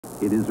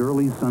It is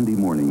early Sunday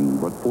morning,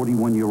 but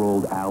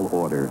 41-year-old Al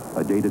Oerter,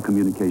 a data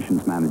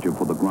communications manager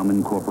for the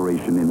Grumman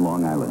Corporation in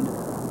Long Island,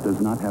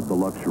 does not have the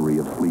luxury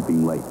of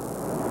sleeping late.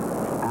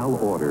 Al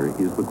Oerter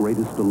is the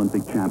greatest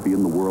Olympic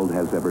champion the world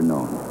has ever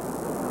known.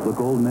 The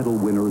gold medal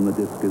winner in the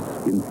discus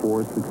in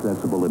 4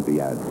 successive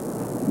Olympiads: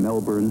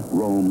 Melbourne,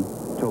 Rome,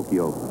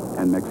 Tokyo,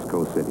 and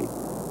Mexico City.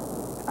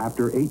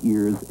 After 8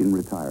 years in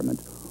retirement,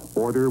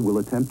 Oerter will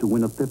attempt to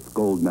win a 5th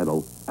gold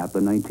medal at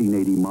the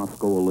 1980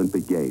 Moscow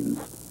Olympic Games.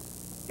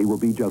 He will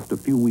be just a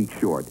few weeks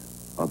short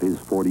of his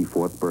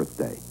 44th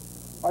birthday.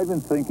 I've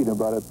been thinking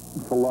about it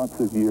for lots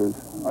of years.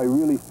 I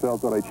really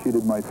felt that I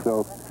cheated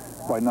myself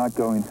by not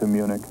going to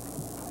Munich.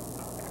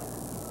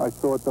 I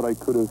thought that I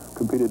could have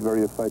competed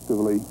very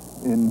effectively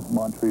in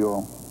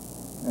Montreal.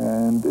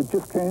 And it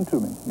just came to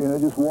me,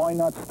 just why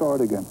not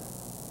start again?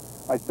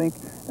 I think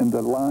in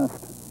the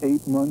last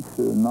 8 months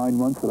or 9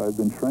 months that I've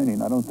been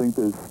training, I don't think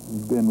there's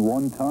been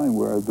one time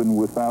where I've been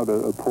without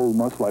a pulled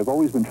muscle. I've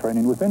always been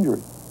training with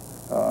injury.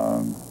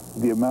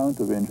 The amount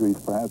of injuries,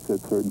 perhaps at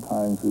certain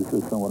times,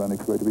 is somewhat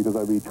unexpected because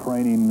I'd be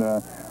training,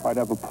 I'd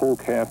have a pull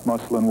calf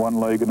muscle in one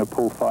leg and a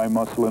pull thigh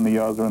muscle in the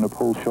other and a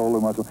pull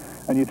shoulder muscle.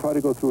 And you try to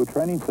go through a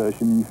training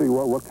session and you figure,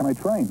 well, what can I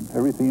train?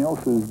 Everything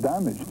else is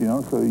damaged,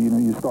 so,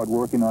 you start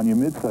working on your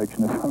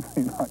midsection or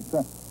something like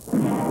that.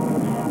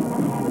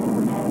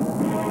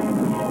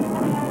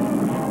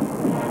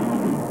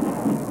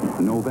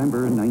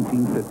 November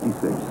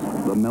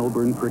 1956, the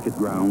Melbourne Cricket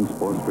Grounds,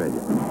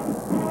 Australia.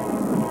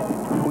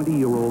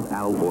 20-year-old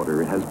Al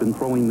Oerter has been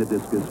throwing the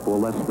discus for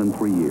less than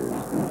 3 years.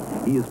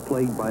 He is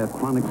plagued by a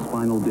chronic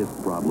spinal disc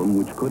problem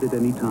which could at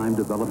any time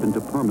develop into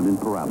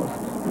permanent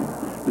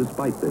paralysis.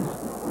 Despite this,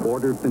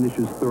 Oerter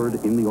finishes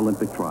 3rd in the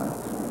Olympic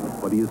trials,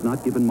 but he is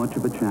not given much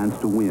of a chance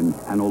to win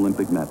an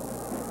Olympic medal.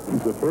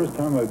 It's the first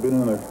time I've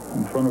been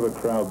in front of a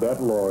crowd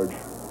that large,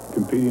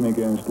 competing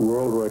against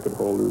world record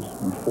holders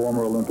and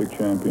former Olympic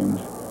champions,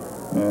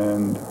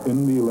 and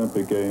in the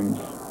Olympic Games.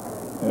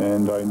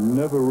 And I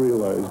never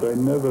realized, I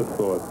never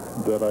thought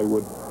that I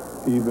would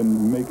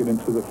even make it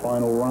into the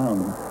final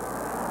round.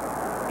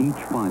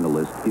 Each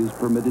finalist is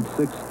permitted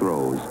 6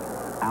 throws.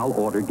 Al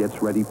Oerter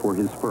gets ready for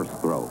his first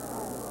throw.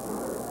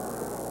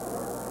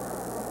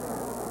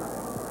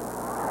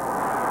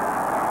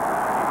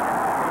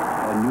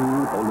 A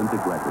new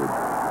Olympic record.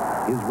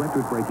 His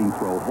record-breaking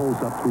throw holds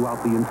up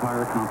throughout the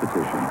entire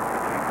competition.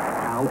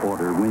 Al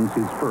Oerter wins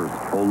his first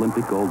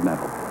Olympic gold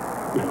medal.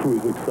 It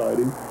was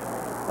exciting.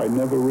 I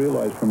never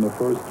realized from the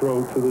first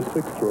throw to the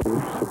 6th throw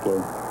to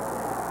play.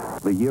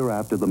 The year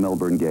after the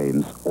Melbourne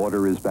Games,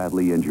 Oerter is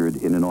badly injured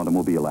in an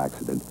automobile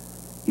accident.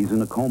 He's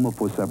in a coma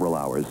for several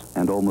hours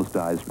and almost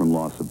dies from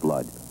loss of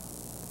blood.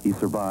 He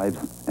survives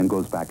and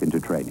goes back into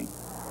training.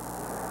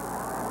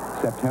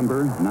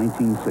 September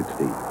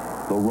 1960,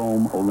 the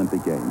Rome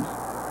Olympic Games.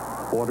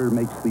 Oerter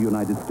makes the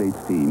United States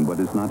team but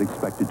is not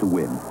expected to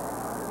win.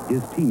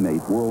 His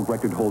teammate, world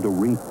record holder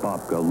Rink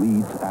Bobka,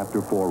 leads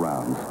after 4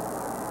 rounds.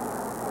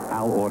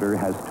 Al Oerter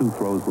has 2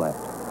 throws left.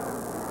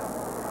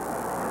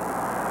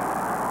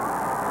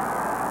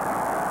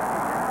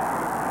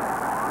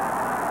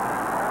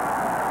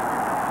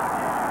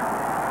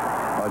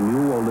 A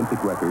new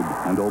Olympic record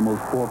and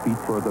almost 4 feet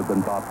further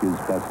than Bobka's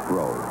best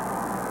throw.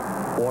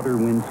 Oerter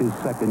wins his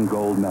 2nd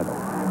gold medal.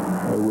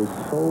 I was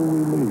so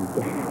relieved.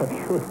 I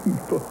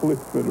couldn't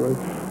believe it, right?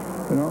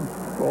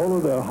 All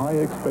of the high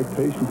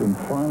expectations and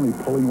finally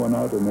pulling one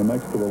out in the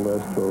next to the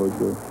last throw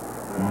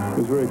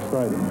was very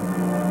exciting.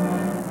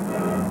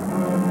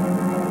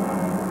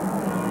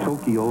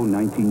 Tokyo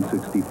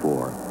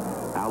 1964.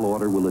 Al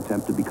Oerter will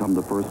attempt to become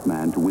the first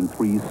man to win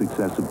 3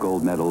 successive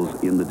gold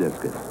medals in the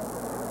discus.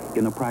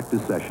 In a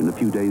practice session a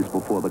few days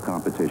before the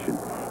competition,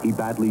 he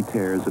badly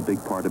tears a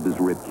big part of his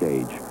rib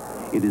cage.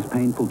 It is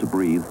painful to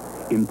breathe,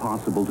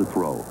 impossible to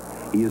throw.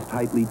 He is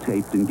tightly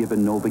taped and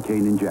given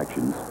Novocaine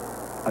injections.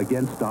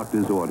 Against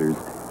doctors' orders,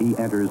 he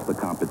enters the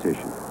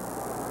competition.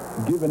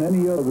 Given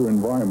any other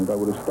environment, I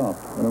would have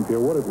stopped. I don't care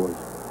what it was.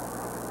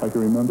 I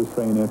can remember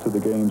saying after the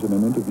games in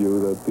an interview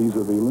that these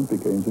are the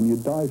Olympic Games and you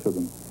die for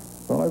them.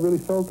 Well, I really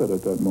felt that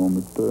at that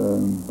moment.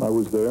 I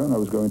was there and I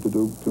was going to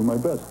do my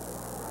best.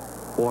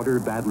 Oerter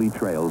badly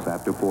trails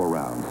after 4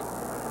 rounds.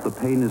 The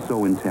pain is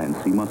so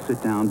intense, he must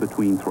sit down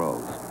between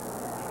throws.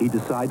 He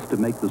decides to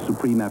make the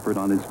supreme effort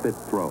on his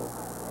 5th throw.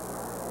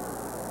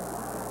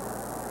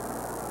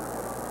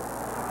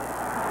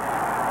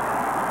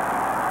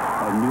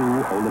 A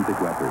new Olympic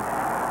record.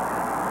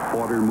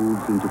 Oerter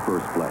moves into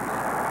 1st place.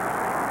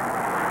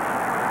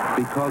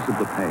 Because of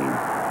the pain,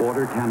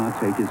 Oerter cannot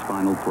take his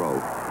final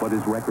throw, but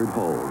his record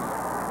holds.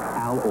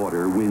 Al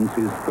Oerter wins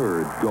his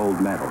 3rd gold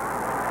medal.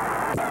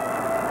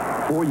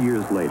 4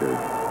 years later,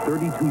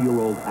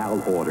 32-year-old Al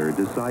Oerter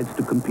decides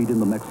to compete in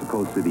the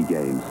Mexico City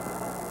Games.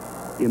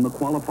 In the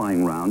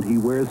qualifying round, he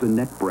wears a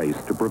neck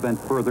brace to prevent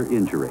further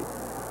injury.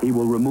 He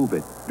will remove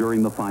it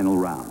during the final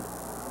round.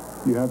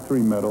 You have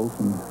 3 medals,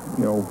 and,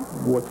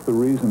 what's the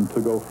reason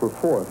to go for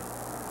 4th?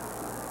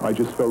 I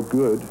just felt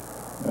good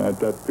at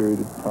that period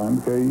of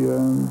time,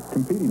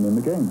 competing in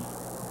the Games.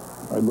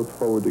 I looked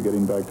forward to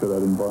getting back to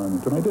that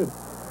environment, and I did.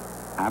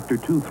 After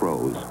 2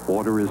 throws,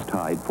 Oerter is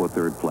tied for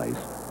 3rd place.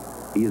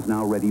 He is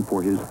now ready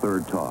for his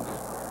 3rd toss.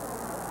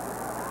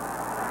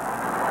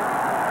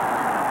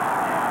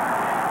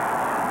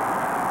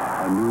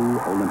 A new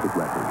Olympic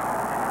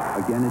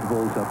record. Again, it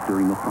holds up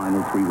during the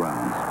final 3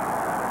 rounds.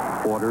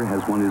 Oerter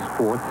has won his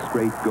 4th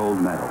straight gold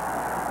medal.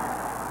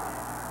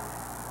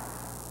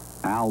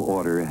 Al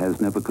Oerter has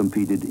never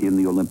competed in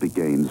the Olympic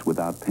Games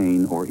without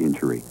pain or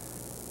injury.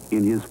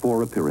 In his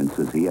 4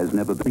 appearances, he has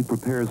never been. He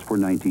prepares for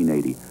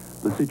 1980.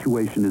 The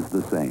situation is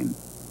the same.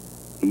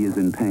 He is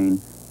in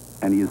pain,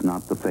 and he is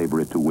not the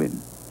favorite to win.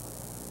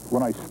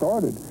 When I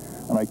started,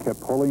 and I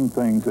kept pulling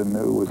things, and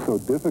it was so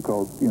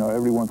difficult, you know,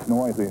 every once in a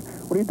while I think,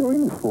 what are you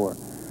doing this for?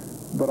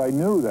 But I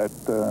knew that,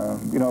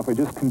 you know, if I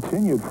just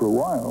continued for a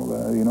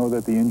while, you know,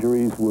 that the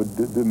injuries would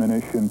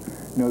diminish and,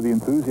 you know, the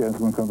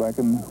enthusiasm would come back,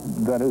 and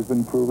that has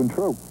been proven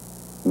true.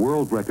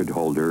 World record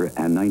holder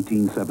and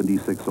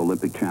 1976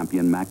 Olympic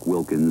champion Mac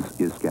Wilkins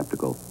is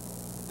skeptical.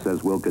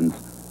 Says Wilkins,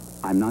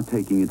 "I'm not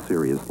taking it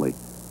seriously.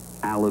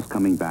 Al is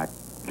coming back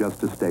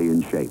just to stay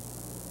in shape."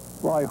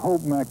 Well, I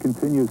hope Mac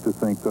continues to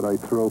think that I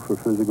throw for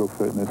physical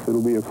fitness.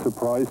 It'll be a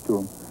surprise to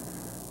him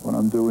when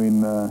I'm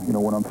doing, you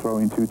know, when I'm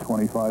throwing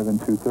 225 and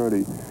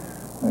 230.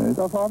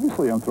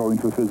 Obviously, I'm throwing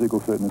for physical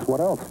fitness. What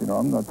else? You know,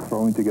 I'm not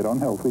throwing to get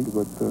unhealthy,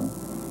 but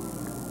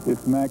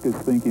if Mac is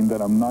thinking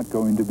that I'm not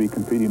going to be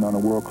competing on a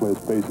world-class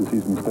basis,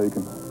 he's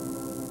mistaken.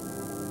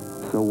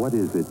 So what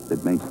is it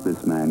that makes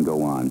this man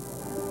go on?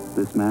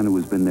 This man who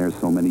has been there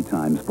so many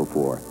times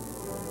before.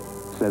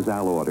 Says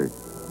Al Oerter,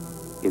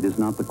 "It is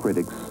not the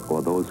critics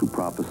or those who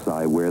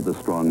prophesy where the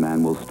strong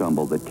man will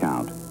stumble that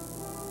count.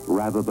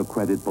 Rather, the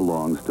credit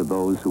belongs to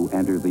those who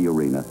enter the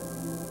arena,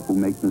 who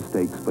make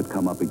mistakes but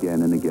come up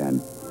again and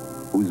again,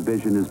 whose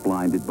vision is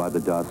blinded by the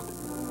dust,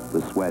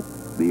 the sweat,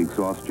 the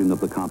exhaustion of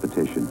the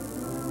competition,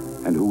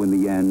 and who in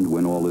the end,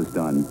 when all is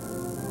done,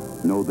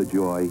 know the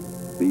joy,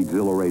 the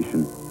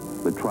exhilaration,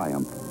 the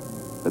triumph,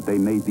 that they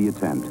made the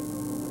attempt,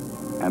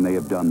 and they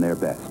have done their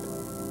best."